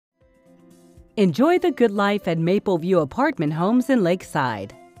Enjoy the good life at Mapleview apartment homes in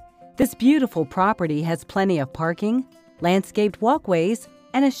Lakeside. This beautiful property has plenty of parking, landscaped walkways,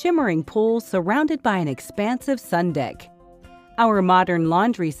 and a shimmering pool surrounded by an expansive sun deck. Our modern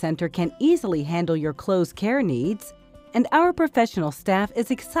laundry center can easily handle your clothes care needs, and our professional staff is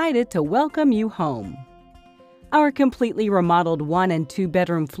excited to welcome you home. Our completely remodeled 1- and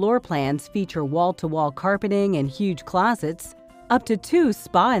 2-bedroom floor plans feature wall-to-wall carpeting and huge closets, up to 2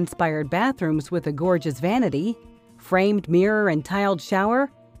 spa-inspired bathrooms with a gorgeous vanity, framed mirror and tiled shower,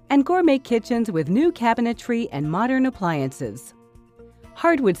 and gourmet kitchens with new cabinetry and modern appliances.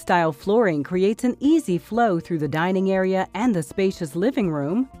 Hardwood-style flooring creates an easy flow through the dining area and the spacious living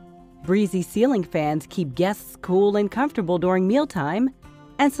room. Breezy ceiling fans keep guests cool and comfortable during mealtime,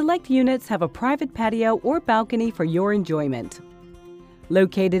 and select units have a private patio or balcony for your enjoyment.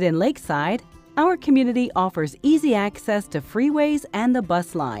 Located in Lakeside, our community offers easy access to freeways and the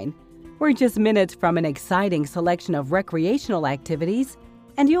bus line. We're just minutes from an exciting selection of recreational activities,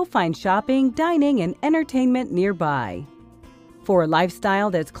 and you'll find shopping, dining, and entertainment nearby. For a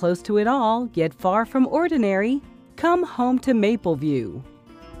lifestyle that's close to it all, yet far from ordinary, come home to Mapleview.